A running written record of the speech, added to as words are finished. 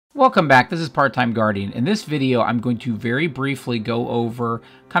Welcome back. This is Part-Time Guardian. In this video, I'm going to very briefly go over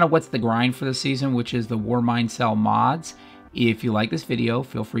kind of what's the grind for the season, which is the Warmind Cell mods. If you like this video,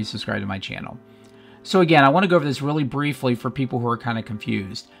 feel free to subscribe to my channel. So again, I want to go over this really briefly for people who are kind of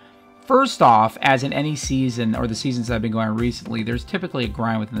confused. First off, as in any season, or the seasons that I've been going on recently, there's typically a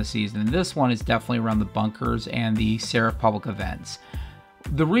grind within the season. And this one is definitely around the bunkers and the Seraph public events.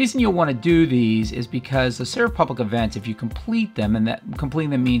 The reason you'll want to do these is because the Seraph public events, if you complete them, and that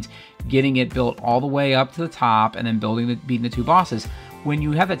completing them means getting it built all the way up to the top and then beating the two bosses, when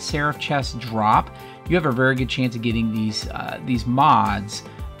you have that Seraph chest drop, you have a very good chance of getting these mods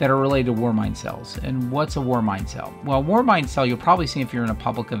that are related to Warmind cells. And what's a Warmind cell? Well, a Warmind cell, you'll probably see if you're in a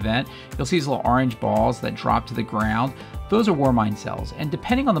public event, you'll see these little orange balls that drop to the ground. Those are Warmind cells. And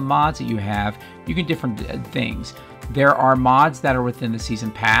depending on the mods that you have, you can different things. There are mods that are within the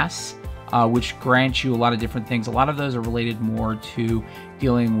season pass, which grant you a lot of different things. A lot of those are related more to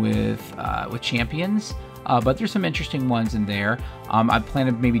dealing with champions, but there's some interesting ones in there. I plan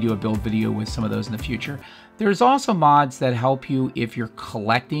to maybe do a build video with some of those in the future. There's also mods that help you if you're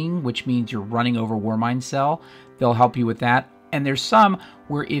collecting, which means you're running over Warmind cell. They'll help you with that. And there's some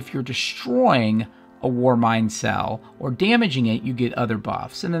where if you're destroying a Warmind cell or damaging it, you get other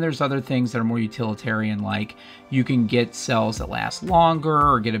buffs. And then there's other things that are more utilitarian, like you can get cells that last longer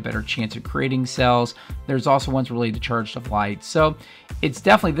or get a better chance of creating cells. There's also ones related to charged of light. So it's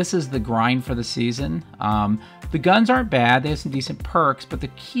definitely, this is the grind for the season. The guns aren't bad, they have some decent perks, but the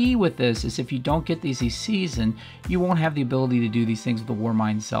key with this is if you don't get these each season, you won't have the ability to do these things with the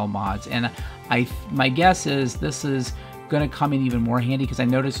Warmind cell mods. And my guess is this is going to come in even more handy because I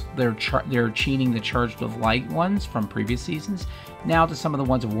noticed they're cheating the charged of light ones from previous seasons now to some of the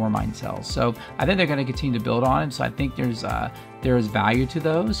ones of Warmind cells. So I think they're going to continue to build on them. So I think there is value to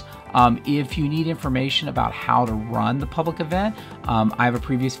those. If you need information about how to run the public event, I have a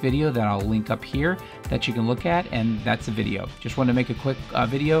previous video that I'll link up here that you can look at, and that's the video. Just wanted to make a quick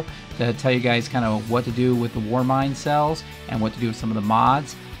video to tell you guys kind of what to do with the Warmind cells and what to do with some of the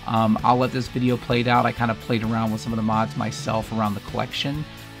mods. I'll let this video played out. I kind of played around with some of the mods myself around the collection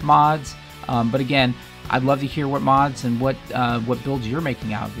mods. But again, I'd love to hear what mods and what builds you're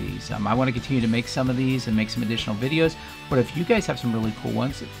making out of these. I want to continue to make some of these and make some additional videos. But if you guys have some really cool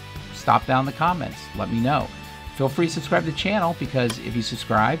ones, stop down in the comments. Let me know. Feel free to subscribe to the channel because if you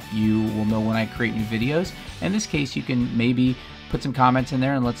subscribe, you will know when I create new videos. In this case, you can maybe put some comments in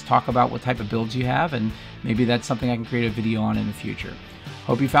there and let's talk about what type of builds you have, and maybe that's something I can create a video on in the future.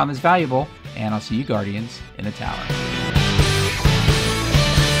 Hope you found this valuable, and I'll see you Guardians in the tower.